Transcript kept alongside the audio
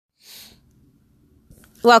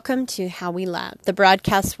Welcome to How We Love, the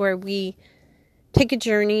broadcast where we take a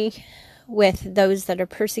journey with those that are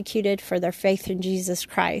persecuted for their faith in Jesus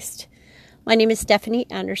Christ. My name is Stephanie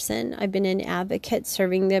Anderson. I've been an advocate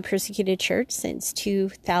serving the persecuted church since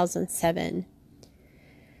 2007.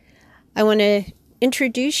 I want to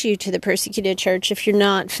introduce you to the persecuted church if you're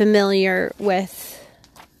not familiar with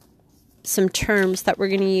some terms that we're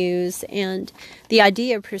going to use and the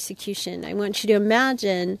idea of persecution. I want you to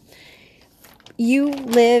imagine you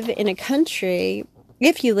live in a country,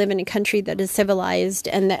 if you live in a country that is civilized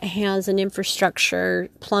and that has an infrastructure,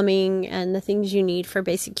 plumbing, and the things you need for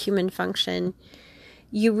basic human function,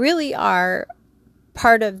 you really are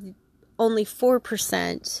part of only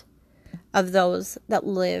 4% of those that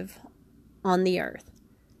live on the earth.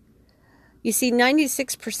 You see,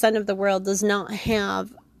 96% of the world does not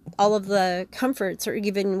have all of the comforts or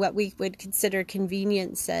even what we would consider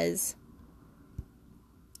conveniences.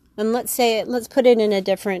 And let's put it in a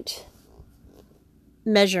different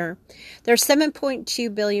measure. There are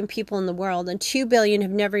 7.2 billion people in the world, and 2 billion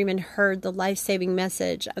have never even heard the life-saving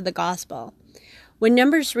message of the gospel. When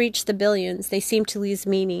numbers reach the billions, they seem to lose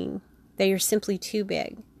meaning. They are simply too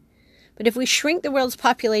big. But if we shrink the world's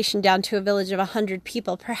population down to a village of 100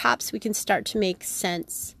 people, perhaps we can start to make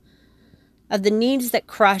sense of the needs that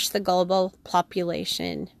crush the global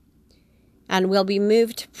population. And we'll be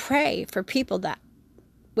moved to pray for people that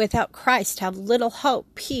without Christ have little hope,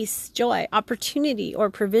 peace, joy, opportunity, or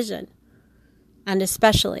provision, and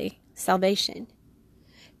especially salvation.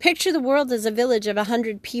 Picture the world as a village of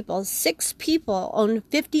 100 people. 6 people own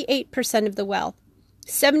 58% of the wealth.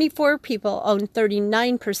 74 people own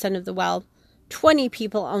 39% of the wealth. 20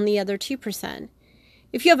 people own the other 2%.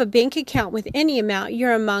 If you have a bank account with any amount,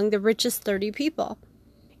 you're among the richest 30 people.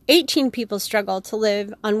 18 people struggle to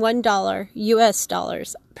live on $1 US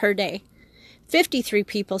dollars per day. 53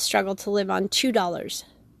 people struggle to live on $2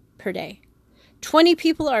 per day. 20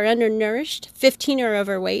 people are undernourished, 15 are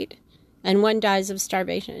overweight, and 1 dies of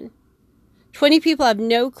starvation. 20 people have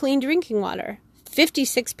no clean drinking water.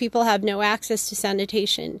 56 people have no access to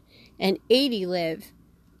sanitation, and 80 live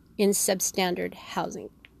in substandard housing.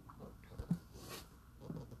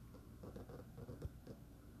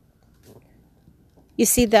 You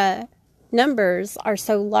see, the numbers are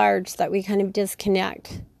so large that we kind of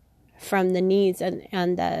disconnect from the needs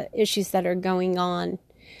and the issues that are going on.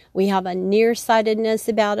 We have a nearsightedness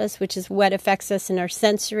about us, which is what affects us in our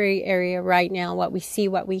sensory area right now, what we see,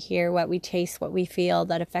 what we hear, what we taste, what we feel,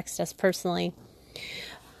 that affects us personally.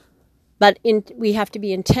 But we have to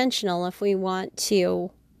be intentional if we want to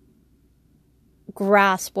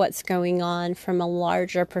grasp what's going on from a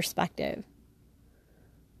larger perspective.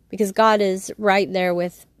 Because God is right there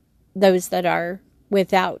with those that are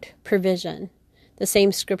without provision. The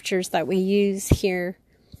same scriptures that we use here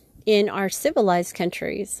in our civilized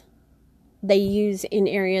countries, they use in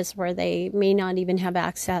areas where they may not even have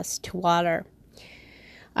access to water.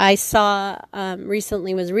 I saw,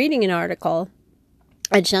 recently was reading an article,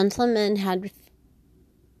 a gentleman had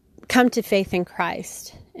come to faith in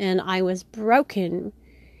Christ, and I was broken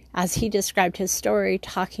as he described his story,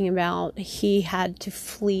 talking about he had to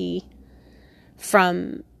flee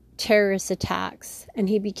from terrorist attacks, and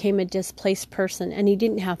he became a displaced person, and he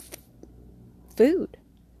didn't have food,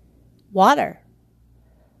 water,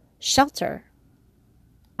 shelter,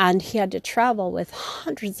 and he had to travel with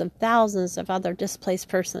hundreds of thousands of other displaced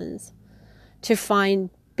persons to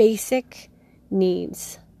find basic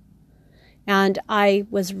needs. And I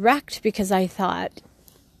was wrecked because I thought,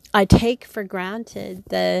 I take for granted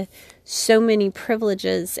the so many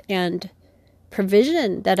privileges and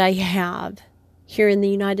provision that I have here in the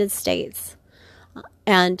United States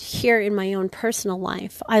and here in my own personal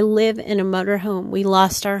life. I live in a motorhome. We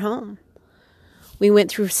lost our home. We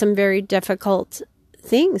went through some very difficult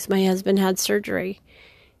things. My husband had surgery.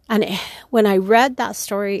 And when I read that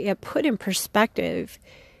story, it put in perspective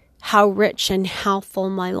how rich and how full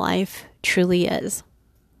my life truly is.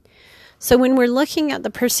 So when we're looking at the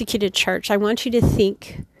persecuted church, I want you to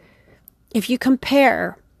think, if you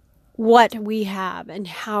compare what we have and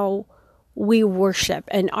how we worship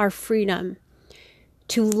and our freedom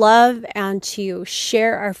to love and to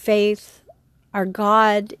share our faith, our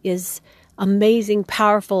God is amazing,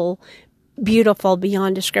 powerful, beautiful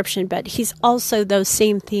beyond description, but He's also those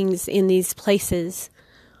same things in these places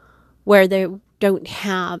where they don't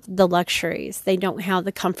have the luxuries, they don't have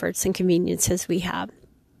the comforts and conveniences we have.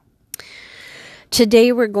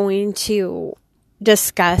 Today we're going to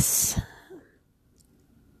discuss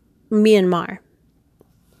Myanmar.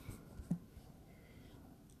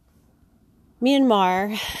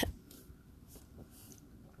 Myanmar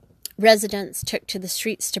residents took to the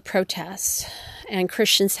streets to protest, and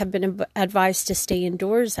Christians have been advised to stay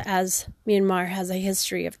indoors as Myanmar has a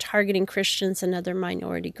history of targeting Christians and other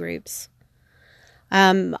minority groups.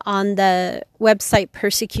 On the website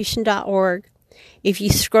persecution.org, if you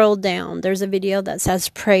scroll down, there's a video that says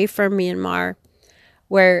Pray for Myanmar,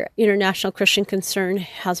 where International Christian Concern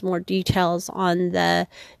has more details on the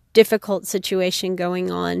difficult situation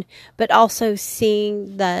going on, but also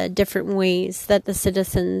seeing the different ways that the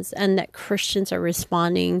citizens and that Christians are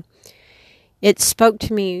responding. It spoke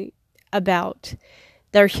to me about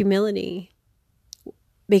their humility,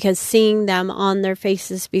 because seeing them on their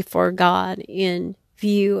faces before God in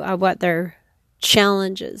view of what their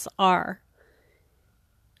challenges are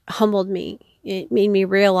humbled me. It made me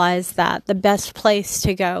realize that the best place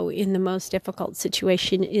to go in the most difficult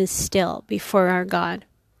situation is still before our God.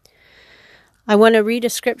 I want to read a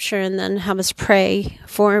scripture and then have us pray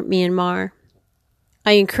for Myanmar.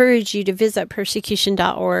 I encourage you to visit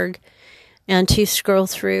persecution.org and to scroll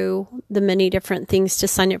through the many different things to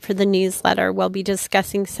sign up for the newsletter. We'll be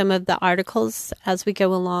discussing some of the articles as we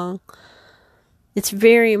go along. It's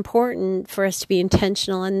very important for us to be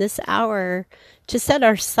intentional in this hour to set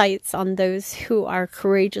our sights on those who are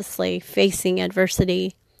courageously facing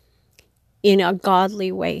adversity in a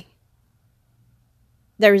godly way.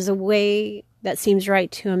 There is a way that seems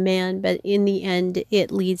right to a man, but in the end,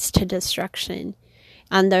 it leads to destruction.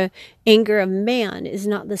 And the anger of man is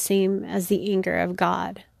not the same as the anger of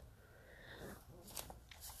God.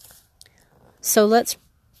 So let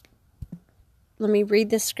me read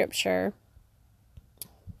this scripture.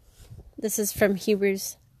 This is from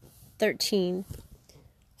Hebrews 13,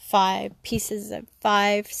 5, pieces of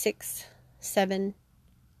 5, 6, 7,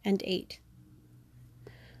 and 8.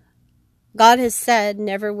 God has said,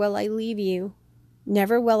 "Never will I leave you,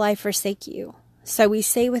 never will I forsake you." So we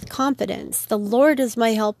say with confidence, "The Lord is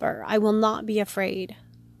my helper, I will not be afraid.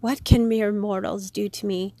 What can mere mortals do to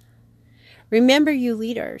me?" Remember, you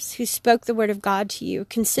leaders who spoke the word of God to you,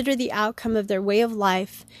 consider the outcome of their way of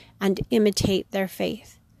life and imitate their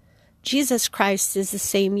faith. Jesus Christ is the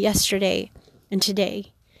same yesterday and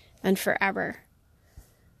today and forever.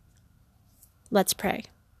 Let's pray.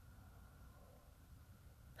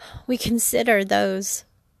 We consider those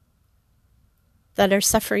that are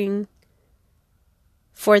suffering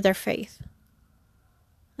for their faith.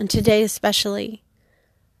 And today especially,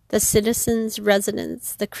 the citizens,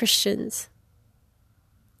 residents, the Christians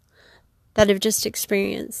that have just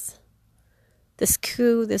experienced this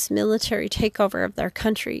coup, this military takeover of their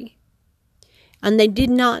country. And they did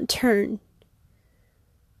not turn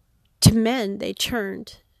to men, they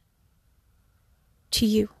turned to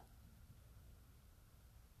you.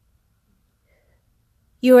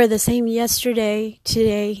 You are the same yesterday,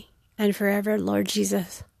 today, and forever, Lord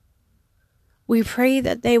Jesus. We pray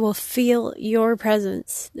that they will feel your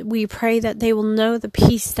presence. We pray that they will know the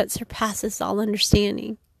peace that surpasses all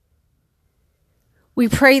understanding. We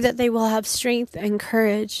pray that they will have strength and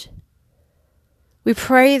courage. We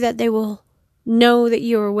pray that they will know that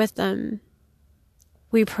you are with them.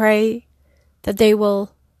 We pray that they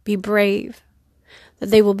will be brave,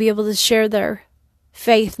 that they will be able to share their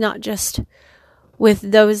faith not just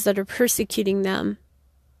with those that are persecuting them,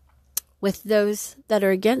 with those that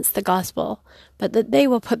are against the gospel, but that they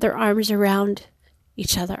will put their arms around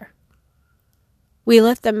each other. We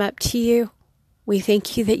lift them up to you. We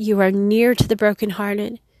thank you that you are near to the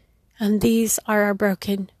brokenhearted, and these are our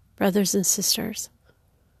broken brothers and sisters.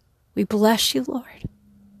 We bless you, Lord.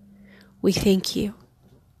 We thank you.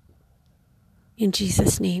 In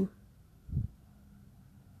Jesus' name.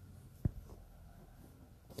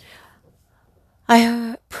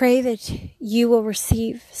 I pray that you will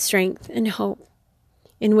receive strength and hope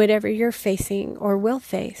in whatever you're facing or will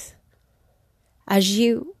face as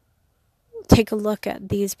you take a look at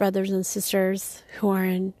these brothers and sisters who are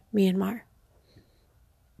in Myanmar.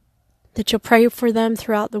 That you'll pray for them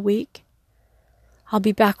throughout the week. I'll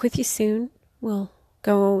be back with you soon. We'll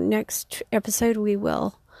go next episode. We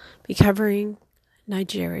will be covering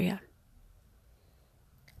Nigeria.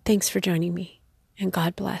 Thanks for joining me, and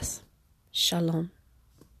God bless. Shalom.